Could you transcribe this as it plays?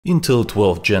Intel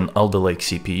 12 Gen Alder Lake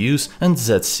CPUs and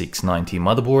Z690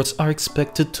 motherboards are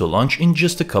expected to launch in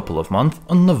just a couple of months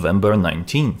on November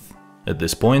 19th. At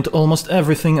this point, almost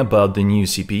everything about the new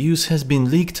CPUs has been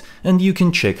leaked, and you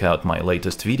can check out my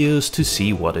latest videos to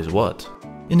see what is what.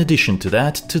 In addition to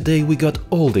that, today we got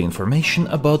all the information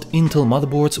about Intel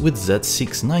motherboards with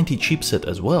Z690 chipset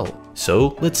as well.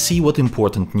 So let's see what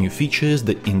important new features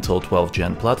the Intel 12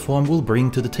 Gen platform will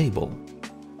bring to the table.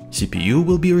 CPU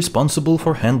will be responsible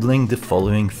for handling the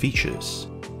following features: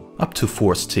 up to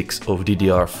 4 sticks of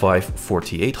DDR5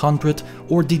 4800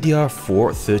 or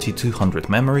DDR4 3200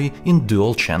 memory in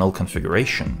dual-channel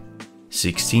configuration,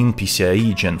 16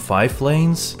 PCIe Gen 5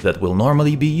 lanes that will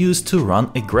normally be used to run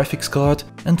a graphics card,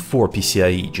 and 4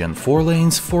 PCIe Gen 4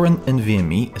 lanes for an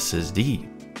NVMe SSD.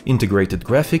 Integrated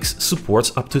graphics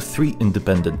supports up to 3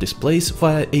 independent displays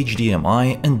via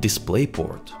HDMI and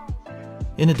DisplayPort.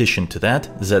 In addition to that,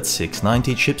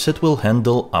 Z690 chipset will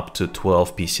handle up to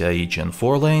 12 PCIe Gen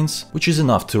 4 lanes, which is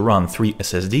enough to run 3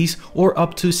 SSDs, or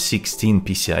up to 16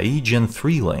 PCIe Gen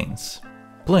 3 lanes.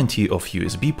 Plenty of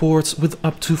USB ports with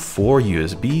up to 4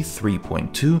 USB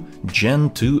 3.2 Gen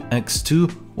 2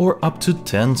 X2 or up to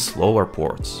 10 slower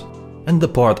ports. And the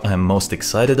part I'm most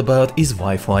excited about is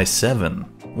Wi-Fi 7.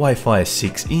 Wi-Fi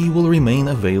 6E will remain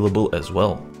available as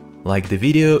well. Like the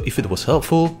video if it was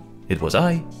helpful. It was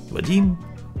I, Vadim.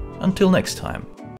 Until next time.